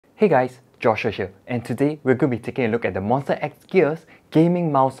Hey guys, Joshua here, and today we're going to be taking a look at the Monsterxgears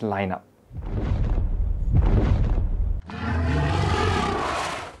gaming mouse lineup.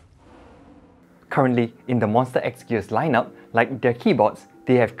 Currently, in the Monsterxgears lineup, like their keyboards,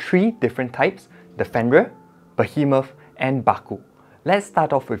 they have three different types: the Fenrir, Behemoth, and Baku. Let's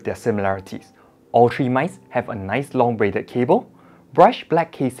start off with their similarities. All three mice have a nice long braided cable, brushed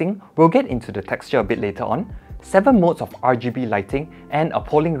black casing, we'll get into the texture a bit later on, 7 modes of RGB lighting, and a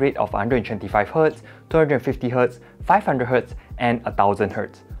polling rate of 125Hz, 250Hz, 500Hz, and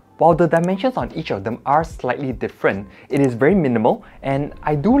 1000Hz. While the dimensions on each of them are slightly different, it is very minimal, and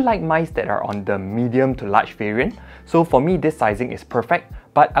I do like mice that are on the medium to large variant, so for me this sizing is perfect,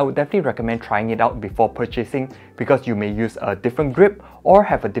 but I would definitely recommend trying it out before purchasing because you may use a different grip or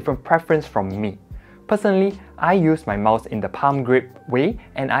have a different preference from me. Personally, I use my mouse in the palm grip way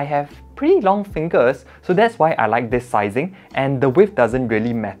and I have pretty long fingers, so that's why I like this sizing, and the width doesn't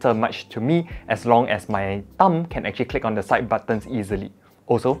really matter much to me as long as my thumb can actually click on the side buttons easily.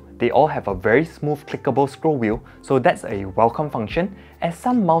 Also, they all have a very smooth clickable scroll wheel, so that's a welcome function as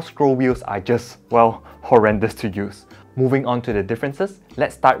some mouse scroll wheels are just, well, horrendous to use. Moving on to the differences,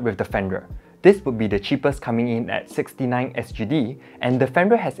 let's start with the Fenrir. This would be the cheapest, coming in at 69 SGD, and the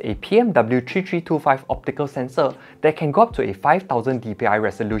Fenrir has a PMW3325 optical sensor that can go up to a 5000 dpi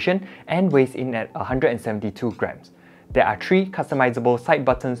resolution and weighs in at 172 grams. There are 3 customizable side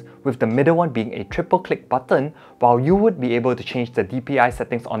buttons, with the middle one being a triple click button, while you would be able to change the DPI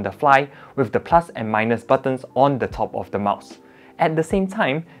settings on the fly with the plus and minus buttons on the top of the mouse. At the same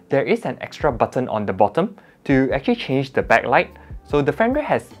time, there is an extra button on the bottom to actually change the backlight. So the Fenrir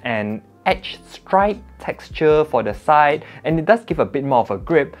has an edge stripe texture for the side, and it does give a bit more of a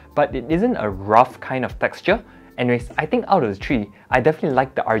grip, but it isn't a rough kind of texture. Anyways, I think out of the 3, I definitely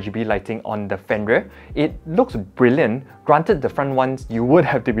like the RGB lighting on the Fenrir. It looks brilliant. Granted, the front ones, you would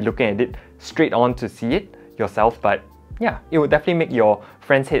have to be looking at it straight on to see it yourself, but yeah, it would definitely make your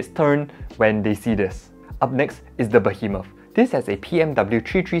friends' heads turn when they see this. Up next is the Behemoth. This has a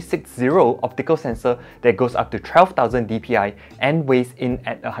PMW3360 optical sensor that goes up to 12,000 dpi and weighs in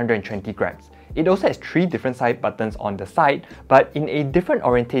at 120 grams. It also has 3 different side buttons on the side, but in a different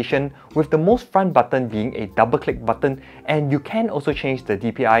orientation, with the most front button being a double click button, and you can also change the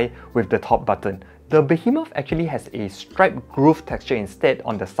DPI with the top button. The Behemoth actually has a striped groove texture instead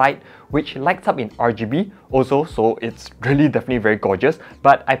on the side, which lights up in RGB also, so it's really definitely very gorgeous,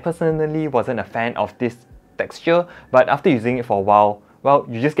 but I personally wasn't a fan of this texture, but after using it for a while, well,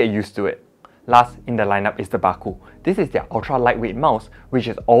 you just get used to it. Last in the lineup is the Baku. This is their ultra lightweight mouse, which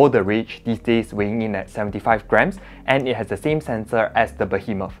is all the rage these days, weighing in at 75 grams, and it has the same sensor as the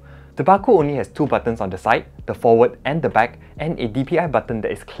Behemoth. The Baku only has 2 buttons on the side, the forward and the back, and a DPI button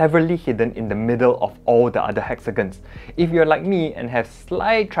that is cleverly hidden in the middle of all the other hexagons. If you're like me and have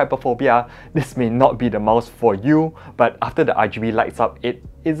slight trypophobia, this may not be the mouse for you, but after the RGB lights up, it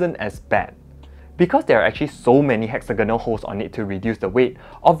isn't as bad. Because there are actually so many hexagonal holes on it to reduce the weight,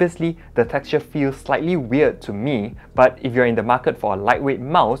 obviously the texture feels slightly weird to me, but if you're in the market for a lightweight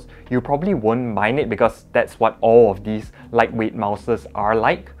mouse, you probably won't mind it because that's what all of these lightweight mouses are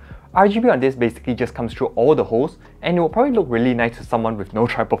like. RGB on this basically just comes through all the holes, and it will probably look really nice to someone with no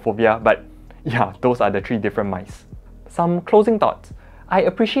trypophobia, but yeah, those are the 3 different mice. Some closing thoughts. I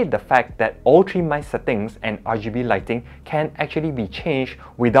appreciate the fact that all 3 mice settings and RGB lighting can actually be changed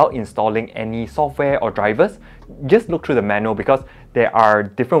without installing any software or drivers. Just look through the manual because there are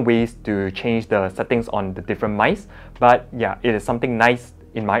different ways to change the settings on the different mice, but yeah, it is something nice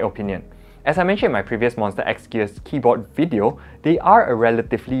in my opinion. As I mentioned in my previous Monsterxgears keyboard video, they are a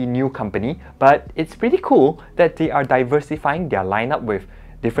relatively new company, but it's pretty cool that they are diversifying their lineup with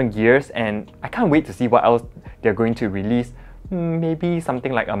different gears, and I can't wait to see what else they're going to release. Maybe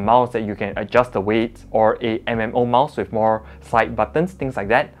something like a mouse that you can adjust the weight, or a MMO mouse with more side buttons, things like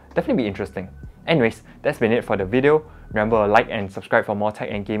that. Definitely be interesting. Anyways, that's been it for the video. Remember to like and subscribe for more tech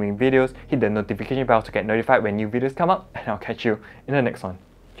and gaming videos. Hit the notification bell to get notified when new videos come up, and I'll catch you in the next one.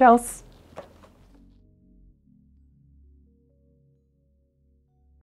 Ciao!